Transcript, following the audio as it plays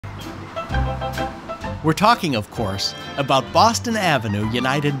We're talking, of course, about Boston Avenue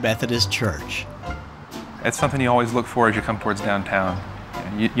United Methodist Church. It's something you always look for as you come towards downtown.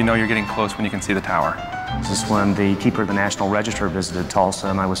 You know you're getting close when you can see the tower. This is when the keeper of the National Register visited Tulsa,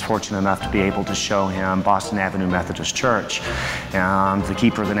 and I was fortunate enough to be able to show him Boston Avenue Methodist Church. And the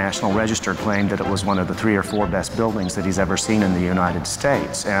keeper of the National Register claimed that it was one of the 3 or 4 best buildings that he's ever seen in the United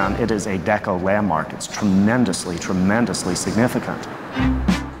States. And it is a DECO landmark. It's tremendously, tremendously significant.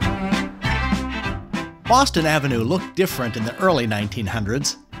 Boston Avenue looked different in the early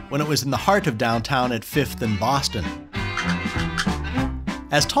 1900s, when it was in the heart of downtown at 5th and Boston.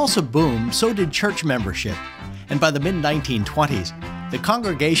 As Tulsa boomed, so did church membership, and by the mid-1920s, the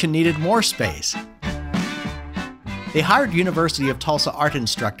congregation needed more space. They hired University of Tulsa art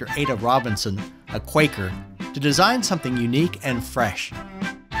instructor Adah Robinson, a Quaker, to design something unique and fresh.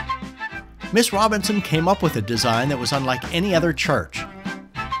 Miss Robinson came up with a design that was unlike any other church.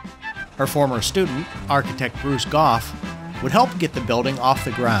 Her former student, architect Bruce Goff, would help get the building off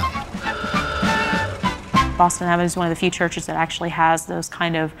the ground. Boston Avenue is one of the few churches that actually has those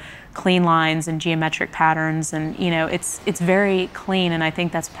kind of clean lines and geometric patterns, and it's very clean, and I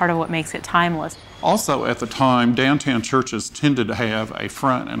think that's part of what makes it timeless. Also at the time, downtown churches tended to have a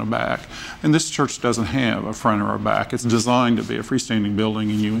front and a back, and this church doesn't have a front or a back. It's designed to be a freestanding building,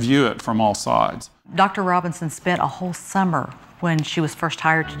 and you view it from all sides. Dr. Robinson spent a whole summer when she was first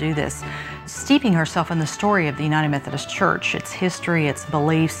hired to do this, steeping herself in the story of the United Methodist Church, its history, its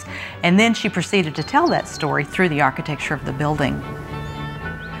beliefs, and then she proceeded to tell that story through the architecture of the building.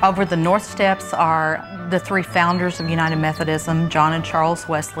 Over the north steps are the 3 founders of United Methodism, John and Charles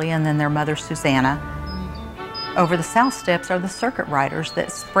Wesley, and then their mother, Susanna. Over the south steps are the circuit riders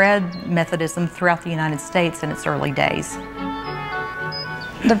that spread Methodism throughout the United States in its early days.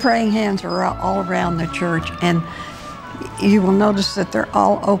 The praying hands are all around the church, and you will notice that they're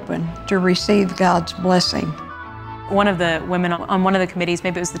all open to receive God's blessing. One of the women on one of the committees,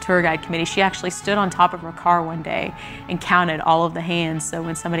 maybe it was the tour guide committee, she actually stood on top of her car one day and counted all of the hands. So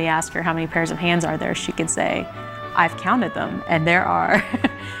when somebody asked her how many pairs of hands are there, she could say, "I've counted them, and there are."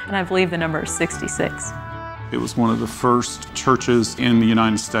 And I believe the number is 66. It was one of the first churches in the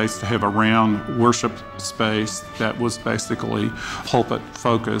United States to have a round worship space that was basically pulpit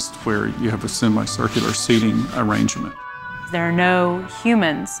focused, where you have a semicircular seating arrangement. There are no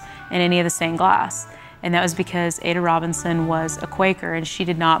humans in any of the stained glass. And that was because Adah Robinson was a Quaker, and she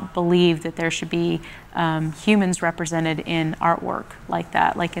did not believe that there should be humans represented in artwork like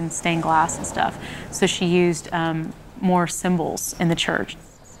that, like in stained glass and stuff. So she used more symbols in the church.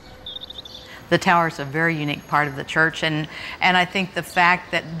 The tower is a very unique part of the church, and I think the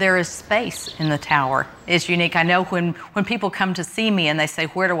fact that there is space in the tower is unique. I know when people come to see me and they say,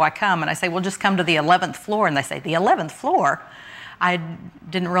 "Where do I come?" and I say, "Well, just come to the 11th floor," and they say, "The 11th floor?" I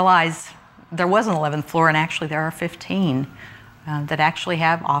didn't realize there was an 11th floor, and actually there are 15 that actually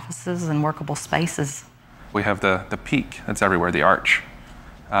have offices and workable spaces. We have the peak that's everywhere, the arch.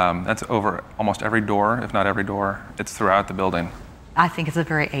 That's over almost every door, if not every door. It's throughout the building. I think it's a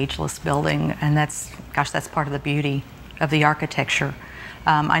very ageless building, and that's part of the beauty of the architecture.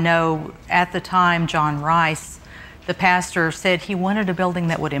 I know at the time, John Rice, the pastor, said he wanted a building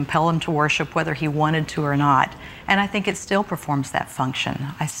that would impel him to worship whether he wanted to or not. And I think it still performs that function.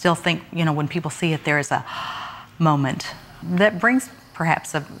 I still think, when people see it, there is a moment that brings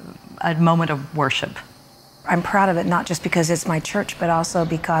perhaps a moment of worship. I'm proud of it, not just because it's my church, but also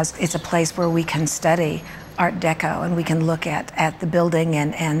because it's a place where we can study Art Deco, and we can look at the building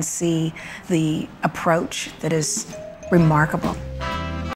and see the approach that is remarkable.